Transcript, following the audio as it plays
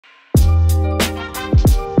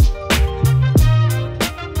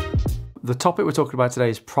The topic we're talking about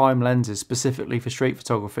today is prime lenses, specifically for street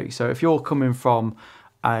photography. So if you're coming from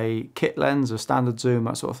a kit lens or standard zoom,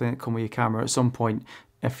 that sort of thing that come with your camera, at some point,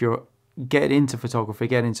 if you're getting into photography,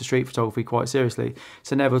 getting into street photography quite seriously,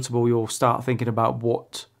 it's inevitable you'll start thinking about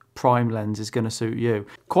what prime lens is going to suit you.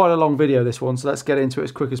 Quite a long video this one, so let's get into it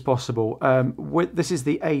as quick as possible. This is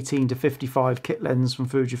the 18-55 kit lens from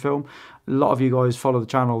Fujifilm. A lot of you guys follow the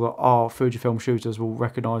channel that are Fujifilm shooters will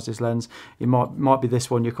recognise this lens. It might be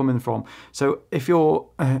this one you're coming from. So if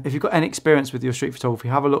you've got any experience with your street photography,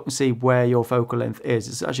 have a look and see where your focal length is.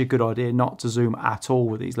 It's actually a good idea not to zoom at all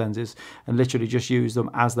with these lenses and literally just use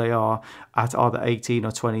them as they are at either 18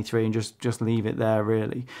 or 23 and just leave it there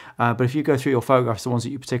really. But if you go through your photographs, the ones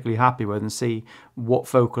that you're particularly happy with, and see what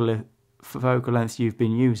focal length you've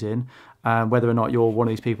been using, whether or not you're one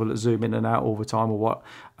of these people that zoom in and out all the time or what,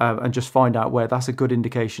 and just find out where. That's a good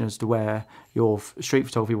indication as to where your street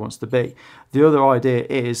photography wants to be. The other idea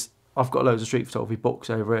is, I've got loads of street photography books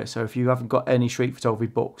over here, so if you haven't got any street photography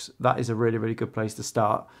books, that is a really, really good place to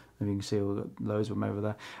start. And you can see all the loads of them over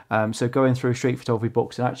there. So going through street photography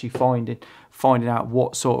books and actually finding out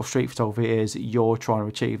what sort of street photography it is you're trying to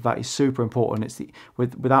achieve. That is super important. It's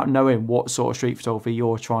without knowing what sort of street photography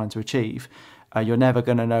you're trying to achieve, you're never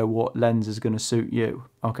going to know what lens is going to suit you.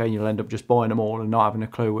 Okay, you'll end up just buying them all and not having a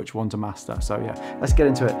clue which one to master. So yeah, let's get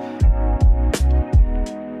into it.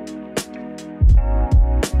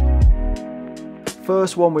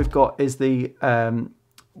 First one we've got is the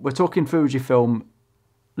we're talking Fujifilm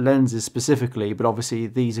lenses specifically, but obviously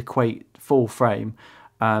these equate full frame,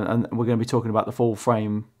 and we're going to be talking about the full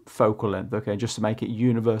frame focal length, okay, just to make it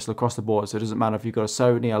universal across the board. So it doesn't matter if you've got a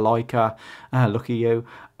Sony, a Leica, look at you,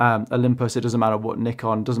 Olympus, it doesn't matter what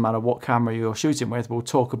Nikon, doesn't matter what camera you're shooting with, we'll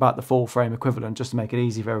talk about the full frame equivalent just to make it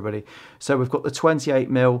easy for everybody. So we've got the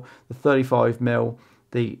 28mm, the 35mm,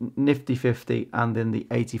 the nifty 50, and then the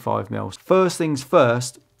 85mm. First things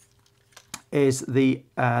first is the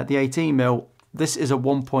 18mm. This is a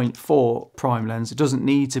 1.4 prime lens. It doesn't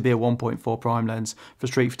need to be a 1.4 prime lens for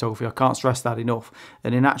street photography. I can't stress that enough.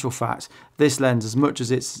 And in actual fact, this lens, as much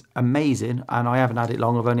as it's amazing, and I haven't had it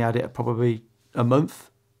long, I've only had it probably a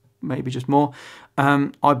month, maybe just more.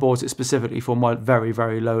 I bought it specifically for my very,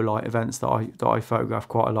 very low light events that I photograph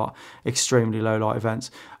quite a lot, extremely low light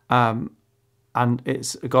events. And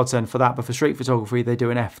it's a godsend for that. But for street photography, they do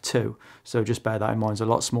an f2, so just bear that in mind. It's a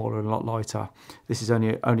lot smaller and a lot lighter. This is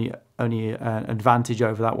only an advantage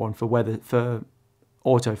over that one for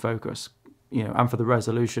autofocus, you know, and for the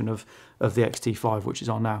resolution of the X-T5, which is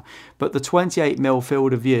on now. But the 28mm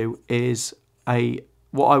field of view is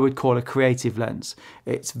what I would call a creative lens.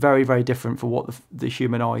 It's very, very different for what the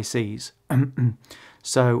human eye sees.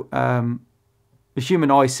 So the human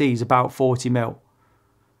eye sees about 40mm.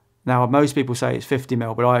 Now, most people say it's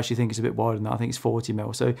 50mm, but I actually think it's a bit wider than that. I think it's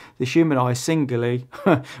 40mm. So the human eye singly,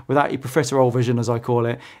 without your profiterole vision, as I call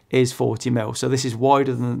it, is 40mm. So this is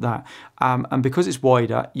wider than that. And because it's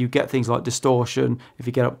wider, you get things like distortion. If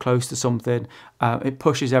you get up close to something, it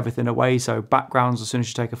pushes everything away. So backgrounds, as soon as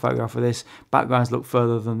you take a photograph of this, backgrounds look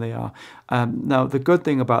further than they are. Now, the good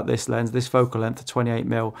thing about this lens, this focal length of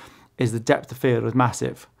 28mm, is the depth of field is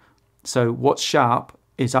massive. So what's sharp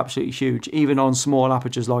is absolutely huge, even on small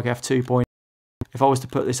apertures like f2.8. If I was to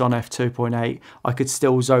put this on f2.8, I could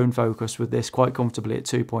still zone focus with this quite comfortably at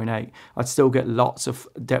 2.8. I'd still get lots of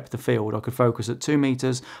depth of field. I could focus at 2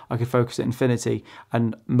 meters, I could focus at infinity,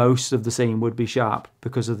 and most of the scene would be sharp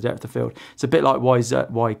because of the depth of field. It's a bit like why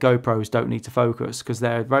GoPros don't need to focus, because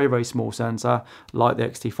they're a very, very small sensor, like the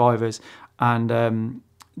X-T5 is, and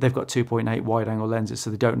they've got 2.8 wide angle lenses,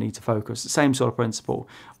 so they don't need to focus. The same sort of principle,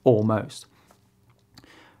 almost.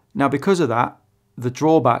 Now, because of that, the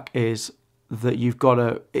drawback is that you've got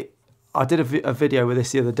to... I did a video with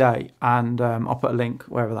this the other day, and I'll put a link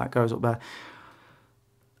wherever that goes up there.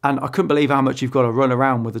 And I couldn't believe how much you've got to run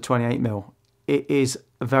around with the 28mm. It is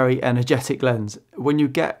a very energetic lens. When you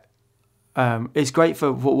get... it's great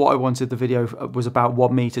for what I wanted. The video was about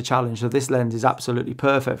 1 meter challenge. So this lens is absolutely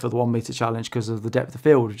perfect for the 1 meter challenge because of the depth of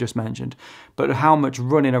field we just mentioned. But how much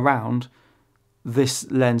running around this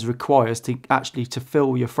lens requires to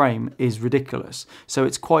fill your frame is ridiculous. So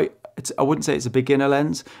I wouldn't say it's a beginner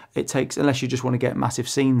lens. It takes, unless you just want to get massive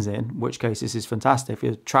scenes in, in which case this is fantastic. If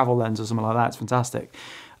you're a travel lens or something like that, it's fantastic.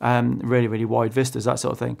 Really, really wide vistas, that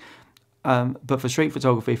sort of thing. But for street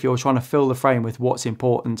photography, if you're trying to fill the frame with what's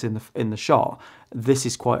important in the shot, this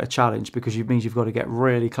is quite a challenge, because it means you've got to get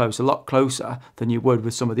really close, a lot closer than you would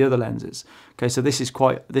with some of the other lenses. Okay, so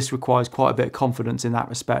this requires quite a bit of confidence in that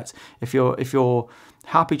respect. If you're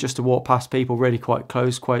happy just to walk past people really quite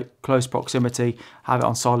close proximity, have it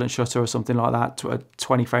on silent shutter or something like that, to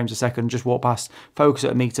 20 frames a second, just walk past, focus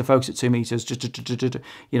at a meter, focus at 2 meters,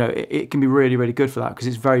 you know, it can be really, really good for that because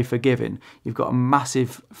it's very forgiving. You've got a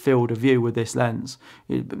massive field of view with this lens.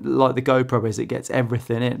 Like the GoPro is, it gets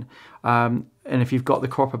everything in. And if you've got the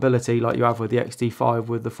croppability like you have with the X-T5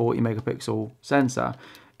 with the 40 megapixel sensor,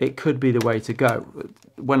 it could be the way to go.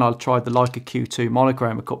 When I tried the Leica Q2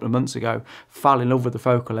 monochrome a couple of months ago, fell in love with the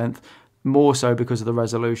focal length, more so because of the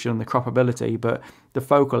resolution and the croppability, but the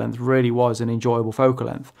focal length really was an enjoyable focal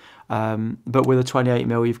length. But with a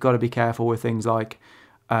 28mm, you've got to be careful with things like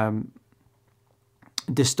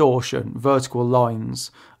distortion, vertical lines,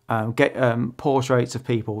 get portraits of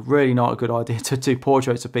people. Really not a good idea to do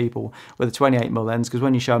portraits of people with a 28mm lens, because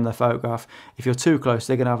when you show them their photograph, if you're too close,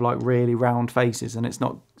 they're going to have like really round faces, and it's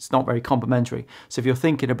not very complimentary. So if you're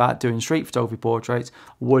thinking about doing street photography portraits,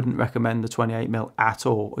 wouldn't recommend the 28mm at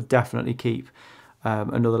all. Would definitely keep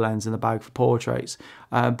another lens in the bag for portraits.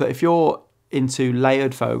 But if you're into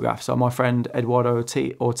layered photographs, so my friend Eduardo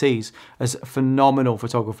Ortiz is a phenomenal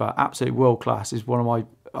photographer, absolutely world class. Is one of my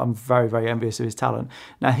I'm very, very envious of his talent.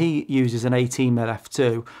 Now, he uses an 18mm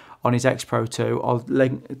f2 on his X Pro 2. I'll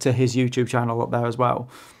link to his YouTube channel up there as well.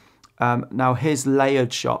 Now, his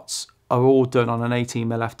layered shots are all done on an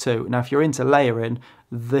 18mm f2. Now, if you're into layering,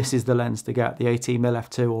 this is the lens to get, the 18mm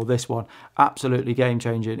f2 or this one. Absolutely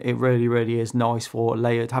game-changing. It really, really is nice for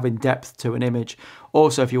layered, having depth to an image.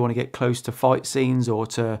 Also, if you want to get close to fight scenes or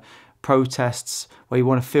to protests where you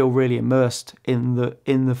want to feel really immersed in the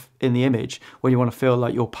image, when you want to feel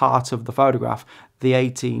like you're part of the photograph, the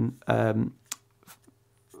 18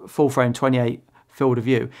 full frame 28 field of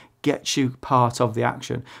view gets you part of the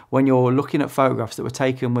action. When you're looking at photographs that were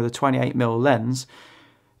taken with a 28mm lens,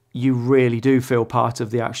 you really do feel part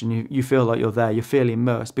of the action. You feel like you're there, you feel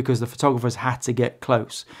immersed, because the photographers had to get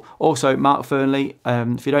close. Also, Mark Fernley,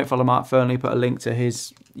 if you don't follow Mark Fernley, put a link to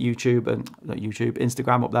his YouTube and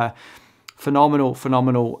Instagram up there.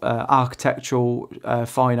 Phenomenal architectural,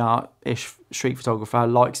 fine art-ish street photographer.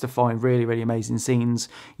 Likes to find really, really amazing scenes,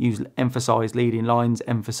 emphasize leading lines,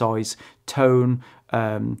 emphasize tone,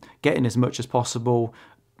 getting as much as possible.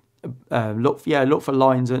 Look for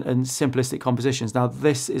lines and simplistic compositions. Now,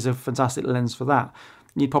 this is a fantastic lens for that.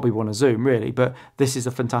 You'd probably want to zoom really, but this is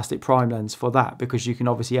a fantastic prime lens for that, because you can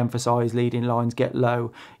obviously emphasize leading lines, get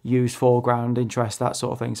low, use foreground interest, that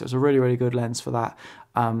sort of thing. So it's a really, really good lens for that.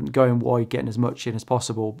 Going wide, getting as much in as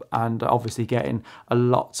possible, and obviously getting a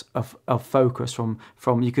lot of focus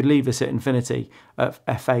from you could leave this at infinity at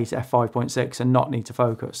f8, f5.6 and not need to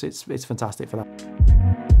focus. It's fantastic for that.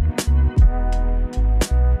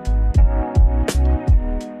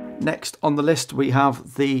 Next on the list, we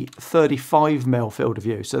have the 35mm field of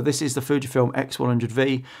view. So this is the Fujifilm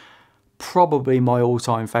X100V, probably my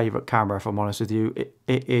all-time favourite camera, if I'm honest with you.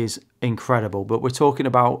 It is incredible, but we're talking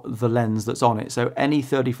about the lens that's on it. So any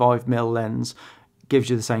 35mm lens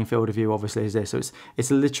gives you the same field of view, obviously, as this. So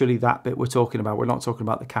it's literally that bit we're talking about. We're not talking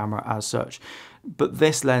about the camera as such. But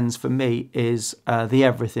this lens, for me, is the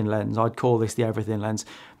everything lens. I'd call this the everything lens.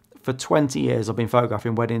 For 20 years, I've been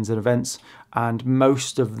photographing weddings and events, and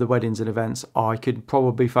most of the weddings and events, I could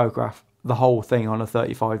probably photograph the whole thing on a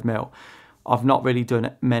 35mm. I've not really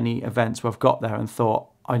done many events where I've got there and thought,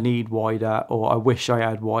 I need wider, or I wish I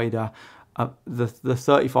had wider. The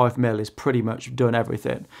 35mm is pretty much done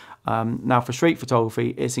everything. Now, for street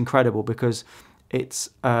photography, it's incredible because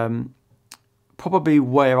it's probably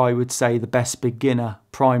where I would say the best beginner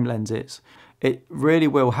prime lens is. It really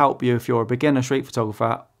will help you if you're a beginner street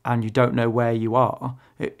photographer and you don't know where you are.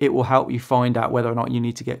 It will help you find out whether or not you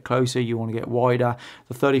need to get closer, you want to get wider.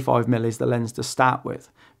 The 35mm is the lens to start with,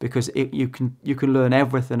 because you can learn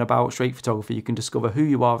everything about street photography. You can discover who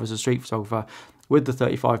you are as a street photographer. With the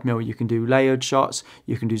 35mm, you can do layered shots,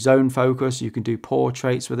 you can do zone focus, you can do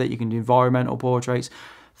portraits with it, you can do environmental portraits.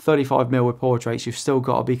 35mm with portraits, you've still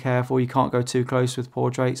got to be careful. You can't go too close with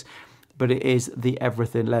portraits, but it is the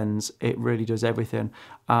everything lens. It really does everything.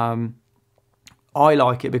 I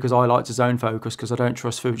like it because I like to zone focus, because I don't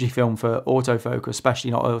trust Fujifilm for autofocus,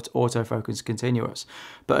 especially not autofocus continuous.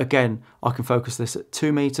 But again, I can focus this at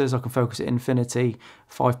 2 meters, I can focus at infinity,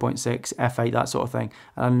 5.6, f8, that sort of thing,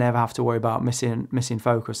 and I never have to worry about missing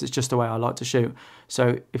focus. It's just the way I like to shoot.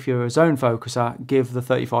 So if you're a zone focuser, give the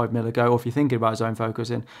 35mm a go, or if you're thinking about zone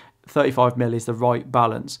focusing, 35mm is the right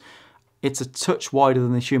balance. It's a touch wider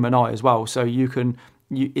than the human eye as well, so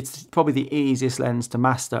it's probably the easiest lens to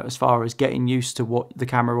master as far as getting used to what the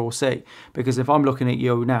camera will see. Because if I'm looking at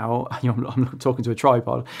you now, I'm talking to a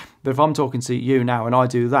tripod, but if I'm talking to you now and I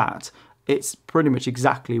do that, it's pretty much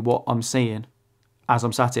exactly what I'm seeing. as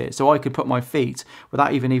I'm sat here. So I could put my feet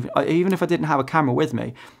without even if I didn't have a camera with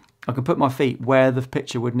me, I can put my feet where the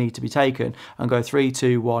picture would need to be taken and go 3,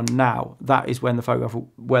 2, 1, now. That is when the photograph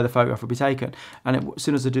will be taken. And as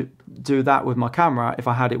soon as I do that with my camera, if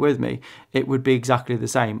I had it with me, it would be exactly the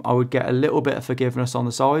same. I would get a little bit of forgiveness on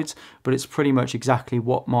the sides, but it's pretty much exactly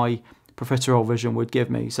what my profiterole vision would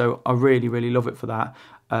give me. So I really, really love it for that.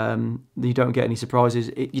 You don't get any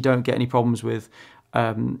surprises. You don't get any problems with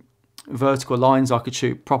vertical lines. I could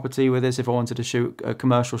shoot property with this if I wanted to shoot a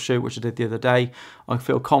commercial shoot, which I did the other day. I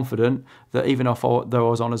feel confident that even though I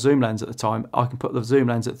was on a zoom lens at the time, I can put the zoom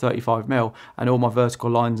lens at 35mm and all my vertical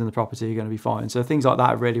lines in the property are going to be fine. So things like that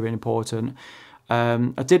are really, really important.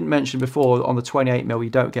 I didn't mention before, on the 28mm you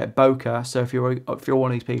don't get bokeh. So if you're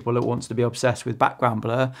one of these people that wants to be obsessed with background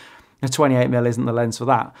blur, the 28mm isn't the lens for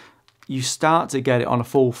that. You start to get it on a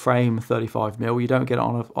full frame 35mm. You don't get it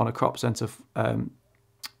on a crop sensor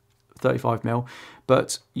 35mm,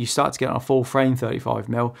 but you start to get on a full frame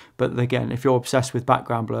 35mm. But again, if you're obsessed with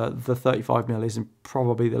background blur, the 35mm isn't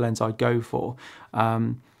probably the lens I'd go for.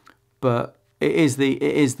 But it is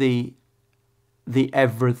the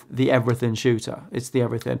everything shooter. It's the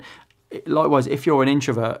everything. Likewise, if you're an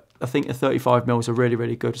introvert, I think the 35mm is a really,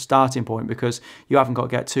 really good starting point, because you haven't got to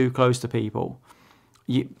get too close to people.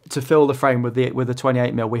 To fill the frame with the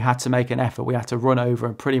 28mm, we had to make an effort. We had to run over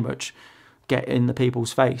and pretty much get in the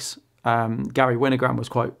people's face. Gary Winogrand was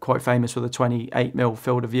quite famous for the 28mm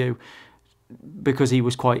field of view, because he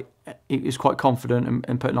was quite confident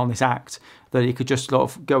in putting on this act that he could just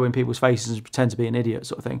sort of go in people's faces and pretend to be an idiot,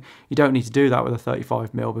 sort of thing. You don't need to do that with a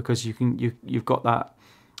 35mm, because you've got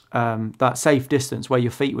that safe distance where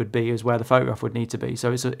your feet would be is where the photograph would need to be.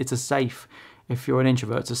 So it's a safe, if you're an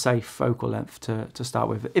introvert, it's a safe focal length to start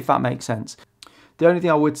with, if that makes sense. The only thing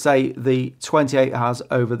I would say the 28 has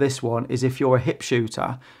over this one is if you're a hip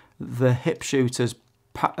shooter, the hip shooter's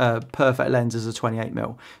perfect lens is a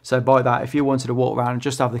 28mm. So by that, if you wanted to walk around and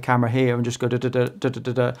just have the camera here and just go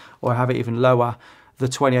da-da-da-da-da-da, or have it even lower, the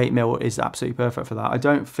 28mm is absolutely perfect for that. I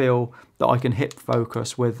don't feel that I can hip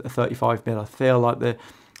focus with a 35mm. I feel like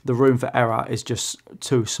the room for error is just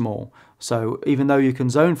too small. So even though you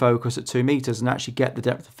can zone focus at 2 meters and actually get the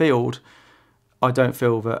depth of field, I don't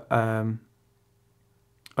feel that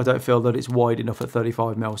it's wide enough at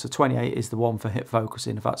 35mm. So 28 is the one for hip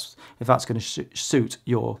focusing if that's going to suit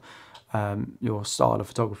your style of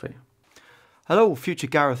photography. Hello, future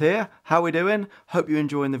Gareth here. How we doing? Hope you're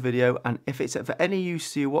enjoying the video, and if it's of any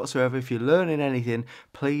use to you whatsoever, if you're learning anything,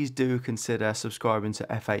 please do consider subscribing to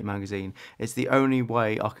F8 magazine. It's the only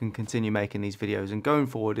way I can continue making these videos, and going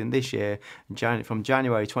forward in this year, from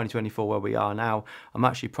January 2024 where we are now, I'm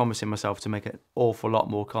actually promising myself to make an awful lot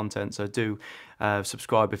more content, so do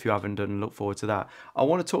subscribe if you haven't done, and look forward to that. I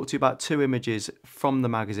want to talk to you about 2 images from the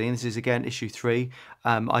magazine. This is again issue 3.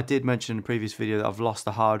 I did mention in a previous video that I've lost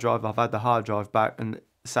the hard drive. I've had the hard drive back, and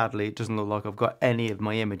sadly it doesn't look like I've got any of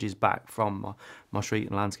my images back from my street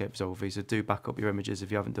and landscape photography. So do back up your images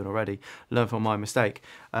if you haven't done already. Learn from my mistake.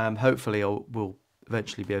 Hopefully we'll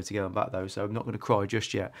eventually be able to get them back though, so I'm not going to cry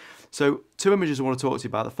just yet. So 2 images I want to talk to you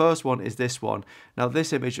about. The first one is this one. Now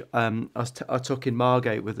this image I took in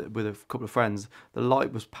Margate with a couple of friends. The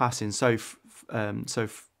light was passing so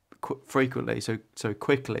frequently, so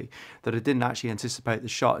quickly, that I didn't actually anticipate the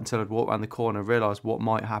shot until I'd walked around the corner and realised what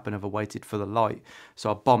might happen if I waited for the light.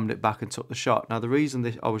 So I bombed it back and took the shot. Now the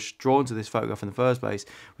reason I was drawn to this photograph in the first place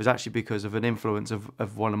was actually because of an influence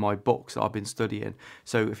of one of my books that I've been studying.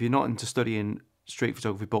 So if you're not into studying street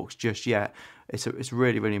photography books just yet, it's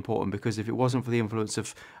really, really important, because if it wasn't for the influence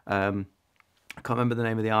of I can't remember the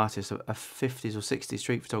name of the artist, a 50s or 60s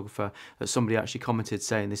street photographer that somebody actually commented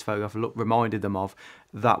saying this photograph reminded them of,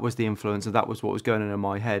 that was the influence, and that was what was going on in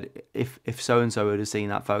my head. If so-and-so would have seen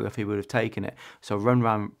that photograph, he would have taken it. So I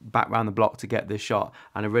run back round the block to get this shot,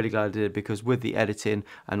 and I'm really glad I did, because with the editing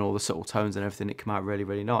and all the subtle tones and everything, it came out really,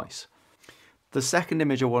 really nice. The second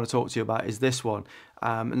image I want to talk to you about is this one.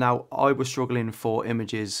 Now, I was struggling for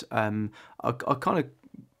images. I kind of,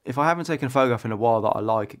 if I haven't taken a photograph in a while that I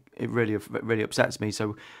like, it really upsets me.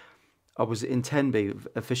 So I was in Tenby,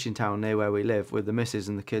 a fishing town near where we live, with the missus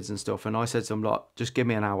and the kids and stuff, and I said to them, look, just give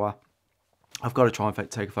me an hour. I've got to try and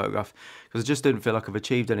take a photograph, because I just didn't feel like I've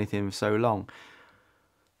achieved anything for so long.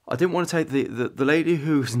 I didn't want to take the lady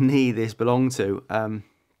whose knee this belonged to.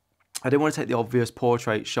 I didn't want to take the obvious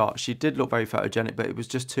portrait shot. She did look very photogenic, but it was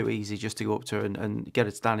just too easy just to go up to her and get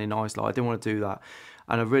it standing nice. Like, I didn't want to do that.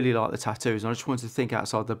 and I really like the tattoos, and I just wanted to think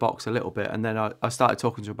outside the box a little bit. And then I started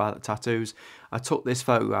talking to her about the tattoos. I took this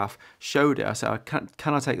photograph, showed it. I said,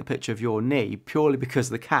 can I take the picture of your knee, purely because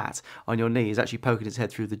the cat on your knee is actually poking its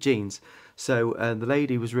head through the jeans. So the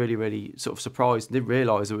lady was really, really sort of surprised, and didn't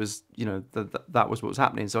realise it was, you know, that was what was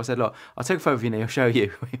happening. So I said, look, I'll take a photo of your knee, I'll show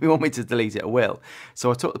you. If you want me to delete it, I will.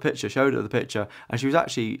 So I took the picture, showed her the picture, and she was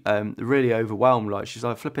actually really overwhelmed. Like, she's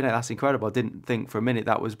like, flipping it, that's incredible. I didn't think for a minute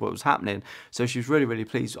that was what was happening. So she was really, really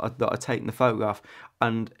pleased that I'd taken the photograph.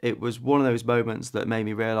 And it was one of those moments that made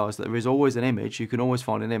me realise that there is always an image. You can always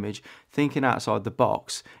find an image. Thinking outside the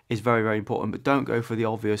box is very, very important, but don't go for the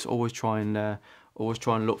obvious. Always try and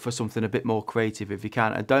look for something a bit more creative if you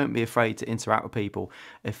can, and don't be afraid to interact with people.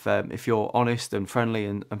 If you're honest and friendly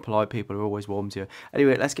and polite, people are always warm to you.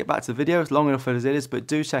 Anyway, let's get back to the video. It's long enough as it is, but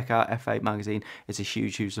do check out F8 magazine. It's a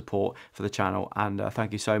huge, huge support for the channel, and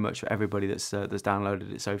thank you so much for everybody that's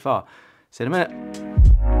downloaded it so far. See you in a minute.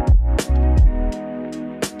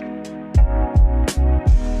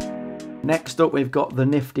 Next up, we've got the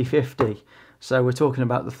nifty 50. So we're talking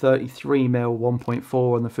about the 33mm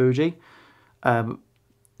 1.4 on the Fuji.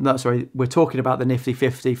 No, sorry, we're talking about the nifty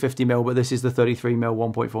 50mm, but this is the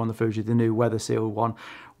 33mm 1.4 on the Fuji, the new weather sealed one.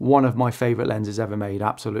 One of my favourite lenses ever made,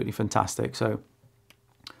 absolutely fantastic. So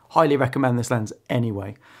highly recommend this lens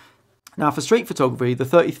anyway. Now for street photography, the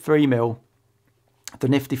 33mm, the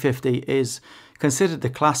nifty 50 is considered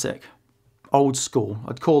the classic, old school.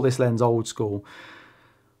 I'd call this lens old school.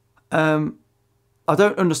 I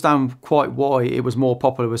don't understand quite why it was more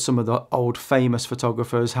popular with some of the old famous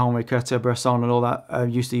photographers, Henri Cartier-Bresson and all that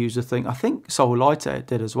used to use the thing. I think Sol Leiter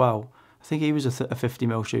did as well. I think he was a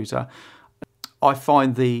 50mm shooter. I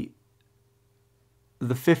find the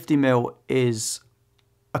 50mm is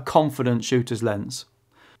a confident shooter's lens.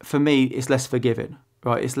 For me, it's less forgiving.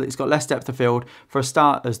 Right, it's got less depth of field. For a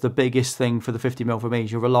starters, the biggest thing for the 50mm for me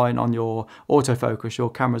is you're relying on your autofocus, your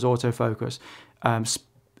camera's autofocus.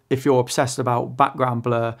 If you're obsessed about background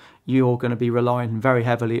blur, you're going to be relying very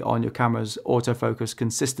heavily on your camera's autofocus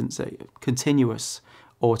consistency, continuous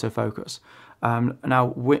autofocus.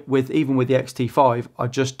 Now, even with the X-T5, I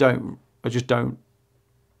just don't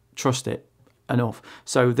trust it enough.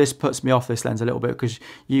 So this puts me off this lens a little bit, because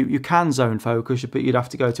you can zone focus, but you'd have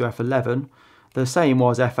to go to f11. The same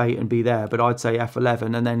was f8 and be there, but I'd say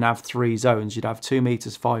f11 and then have 3 zones. You'd have 2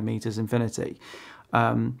 meters, 5 meters, infinity.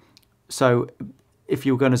 So if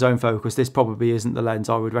you're going to zone focus, this probably isn't the lens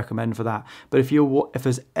I would recommend for that. But if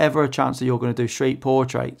there's ever a chance that you're going to do street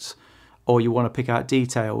portraits, or you want to pick out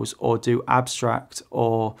details, or do abstract,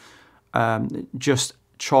 or just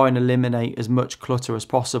try and eliminate as much clutter as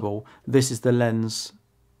possible, this is the lens.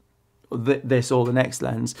 This or the next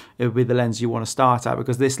lens, it would be the lens you want to start at,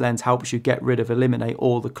 because this lens helps you eliminate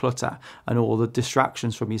all the clutter and all the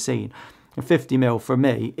distractions from your scene. And 50mm for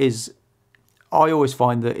me is, I always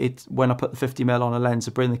find that when I put the 50mm on a lens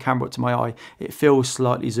to bring the camera up to my eye, it feels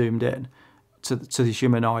slightly zoomed in to the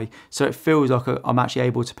human eye. So it feels like I'm actually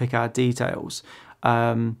able to pick out details.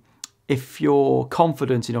 If you're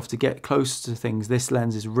confident enough to get close to things, this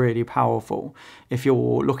lens is really powerful. If you're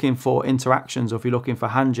looking for interactions, or if you're looking for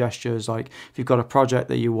hand gestures, like if you've got a project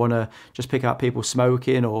that you want to just pick out people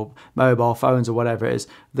smoking or mobile phones or whatever it is,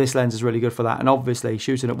 this lens is really good for that. And obviously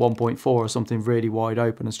shooting at 1.4 or something really wide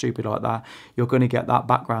open and stupid like that, you're going to get that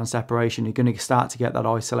background separation. You're going to start to get that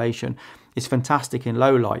isolation. It's fantastic in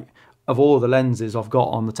low light. Of all the lenses I've got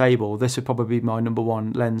on the table, this would probably be my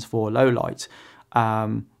 #1 lens for low light.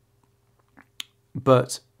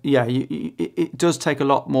 But yeah, it does take a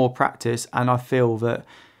lot more practice, and I feel that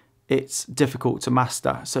it's difficult to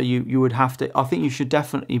master. So you would have to, I think you should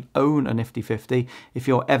definitely own a nifty 50 if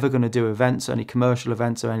you're ever going to do events, any commercial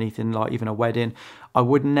events or anything, like even a wedding. I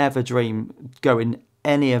would never dream going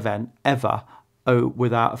any event ever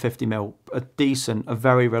without a 50mm, a decent, a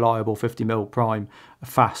very reliable 50mm prime, a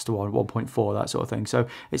fast one, 1.4, that sort of thing. So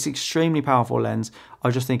it's extremely powerful lens. I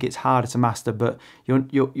just think it's harder to master, but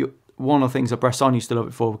you're one of the things that Bresson used to love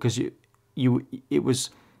it for, because it was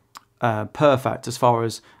perfect as far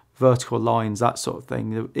as vertical lines, that sort of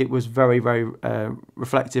thing. It was very, very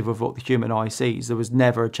reflective of what the human eye sees. There was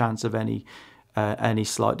never a chance of any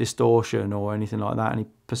slight distortion or anything like that, any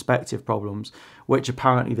perspective problems, which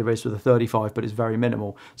apparently there is with the 35, but it's very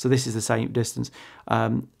minimal. So this is the same distance.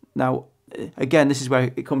 Now, again, this is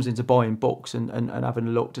where it comes into buying books and having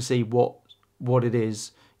a look to see what it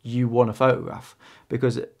is you want to photograph,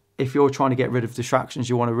 because if you're trying to get rid of distractions,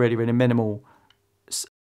 you want a really, really minimal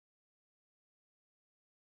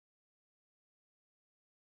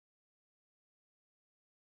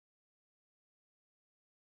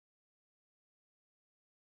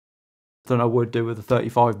than I would do with a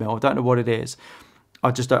 35mm. I don't know what it is. I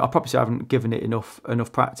just don't, I probably haven't given it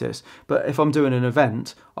enough practice. But if I'm doing an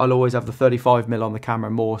event, I'll always have the 35mm on the camera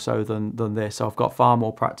more so than this. So I've got far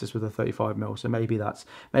more practice with the 35mm. So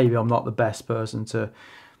maybe I'm not the best person to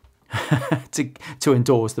to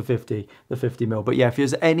endorse the 50mm. But yeah, if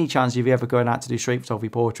there's any chance of you ever going out to do street photography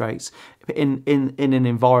portraits in an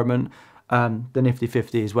environment, the nifty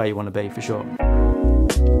 50 is where you want to be for sure.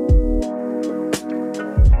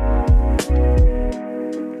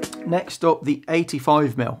 Next up, the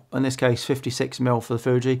 85mm, in this case 56mm for the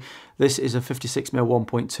Fuji. This is a 56mm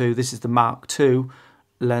 1.2. This is the Mark II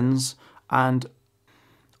lens, and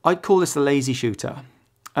I'd call this a lazy shooter.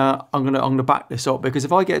 I'm gonna back this up, because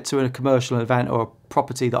if I get to a commercial event or a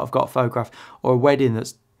property that I've got to photograph, or a wedding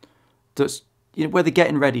that's you know, where they're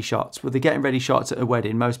getting ready shots, at a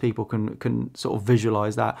wedding, most people can sort of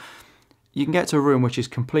visualize that. You can get to a room which is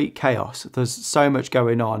complete chaos. There's so much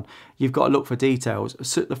going on. You've got to look for details.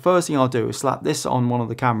 So the first thing I'll do is slap this on one of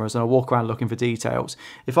the cameras and I'll walk around looking for details.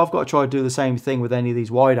 If I've got to try to do the same thing with any of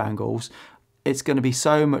these wide angles, it's going to be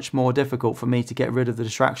so much more difficult for me to get rid of the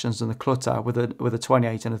distractions and the clutter with a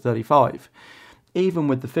 28 and a 35. Even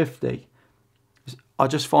with the 50, I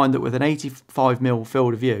just find that with an 85mm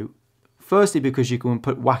field of view, firstly because you can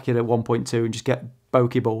whack it at 1.2 and just get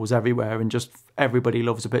bokeh balls everywhere, and just everybody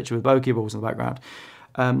loves a picture with bokeh balls in the background,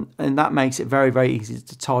 and that makes it very, very easy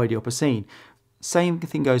to tidy up a scene. Same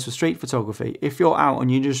thing goes for street photography. If you're out and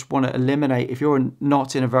you just want to eliminate, if you're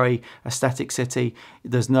not in a very aesthetic city,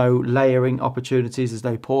 there's no layering opportunities, there's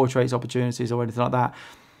no portraits opportunities or anything like that,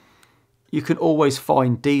 you can always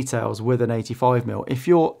find details with an 85mm. If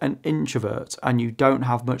you're an introvert and you don't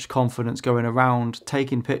have much confidence going around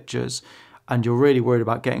taking pictures, and you're really worried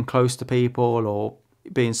about getting close to people or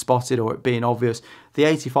being spotted or it being obvious, the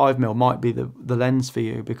 85mm might be the lens for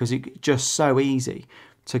you, because it's just so easy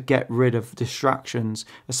to get rid of distractions,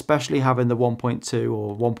 especially having the 1.2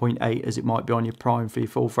 or 1.8 as it might be on your prime for your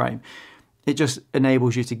full frame. It just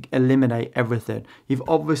enables you to eliminate everything. You've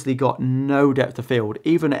obviously got no depth of field.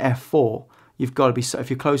 Even at f4, you've got to be, if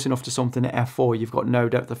you're close enough to something at f4, you've got no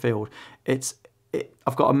depth of field.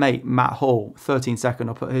 I've got a mate, Matt Hall, 13 second,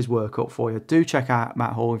 I'll put his work up for you. Do check out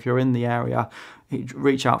Matt Hall if you're in the area.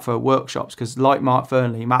 Reach out for workshops, because like Mark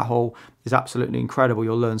Fernley, Matt Hall is absolutely incredible.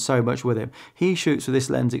 You'll learn so much with him. He shoots with this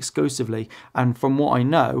lens exclusively, and from what I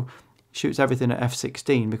know, shoots everything at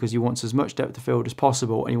f16 because he wants as much depth of field as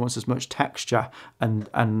possible, and he wants as much texture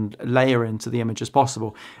and layering to the image as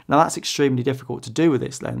possible. Now that's extremely difficult to do with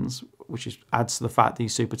this lens, which adds to the fact that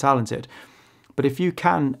he's super talented. But if you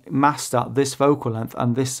can master this focal length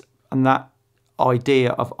and that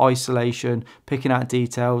idea of isolation, picking out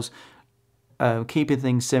details, keeping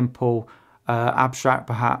things simple, abstract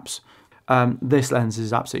perhaps, this lens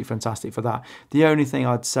is absolutely fantastic for that. The only thing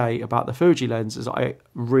I'd say about the Fuji lens is I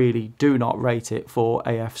really do not rate it for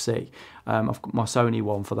AFC. I've got my Sony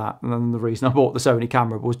one for that, and then the reason I bought the Sony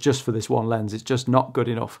camera was just for this one lens. It's just not good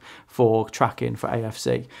enough for tracking for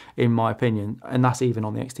AFC, in my opinion, and that's even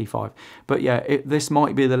on the X-T5. But yeah, this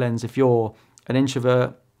might be the lens if you're an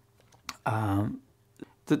introvert. The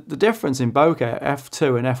difference in bokeh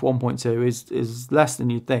f2 and f1.2 is less than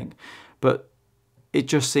you'd think, but it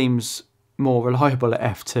just seems more reliable at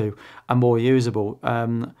f2 and more usable.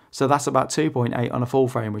 So that's about 2.8 on a full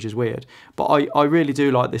frame, which is weird. But I really do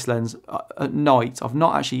like this lens at night. I've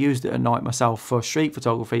not actually used it at night myself for street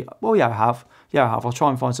photography. Well, yeah, I have. I'll try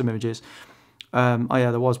and find some images. Oh yeah,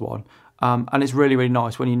 there was one. And it's really, really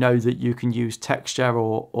nice when you know that you can use texture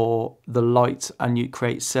or the light and you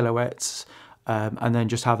create silhouettes, and then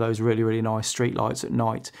just have those really, really nice street lights at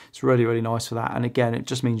night. It's really, really nice for that. And again, it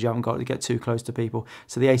just means you haven't got to get too close to people.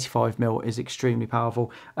 So the 85mm is extremely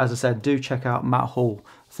powerful. As I said, do check out Matt Hall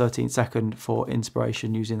 13 second for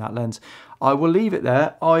inspiration using that lens. I will leave it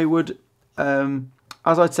there. I would, as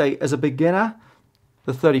I'd say, as a beginner,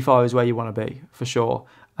 the 35 is where you want to be for sure.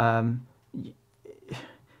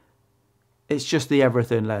 It's just the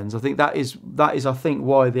everything lens. I think that is I think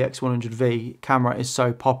why the X100V camera is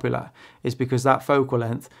so popular, is because that focal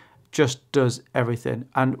length just does everything.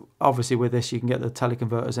 And obviously with this you can get the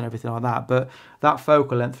teleconverters and everything like that, but that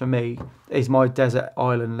focal length for me is my desert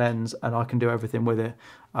island lens, and I can do everything with it,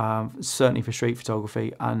 certainly for street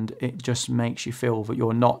photography, and it just makes you feel that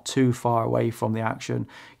you're not too far away from the action.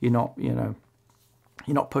 You're not,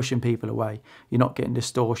 you're not pushing people away. You're not getting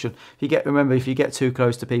distortion. Remember, if you get too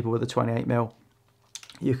close to people with a 28mm,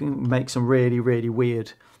 you can make some really, really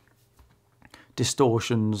weird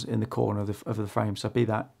distortions in the corner of the frame. So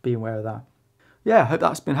be aware of that. Yeah, I hope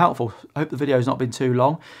that's been helpful. I hope the video's not been too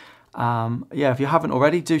long. Yeah, if you haven't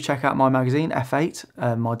already, do check out my magazine,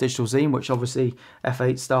 F8, my digital zine, which obviously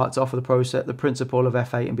F8 starts off with the principle of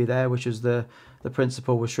F8 and be there, which is the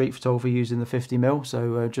principle with street photography using the 50mm.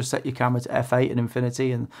 So just set your camera to F8 and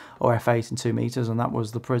infinity, or F8 and 2 meters, and that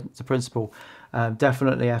was the principle.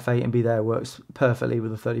 Definitely F8 and be there works perfectly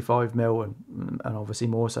with the 35mm and obviously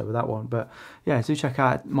more so with that one. But yeah, do check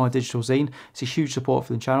out my digital zine. It's a huge support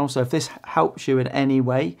for the channel. So if this helps you in any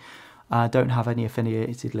way, don't have any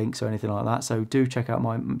affiliated links or anything like that, so do check out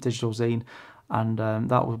my digital zine, and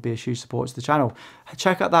that will be a huge support to the channel.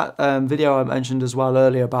 Check out that video I mentioned as well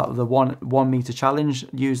earlier about the 1 meter challenge.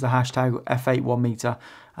 Use the hashtag F8 1meter,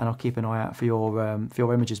 and I'll keep an eye out for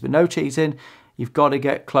your images. But no cheating, you've got to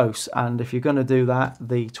get close, and if you're going to do that,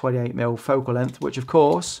 the 28mm focal length, which of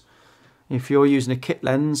course, if you're using a kit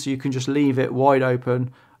lens, you can just leave it wide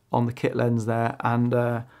open on the kit lens there, and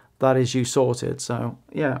that is you sorted. So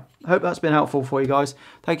yeah, hope that's been helpful for you guys.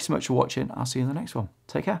 Thank you so much for watching. I'll see you in the next one.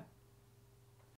 Take care.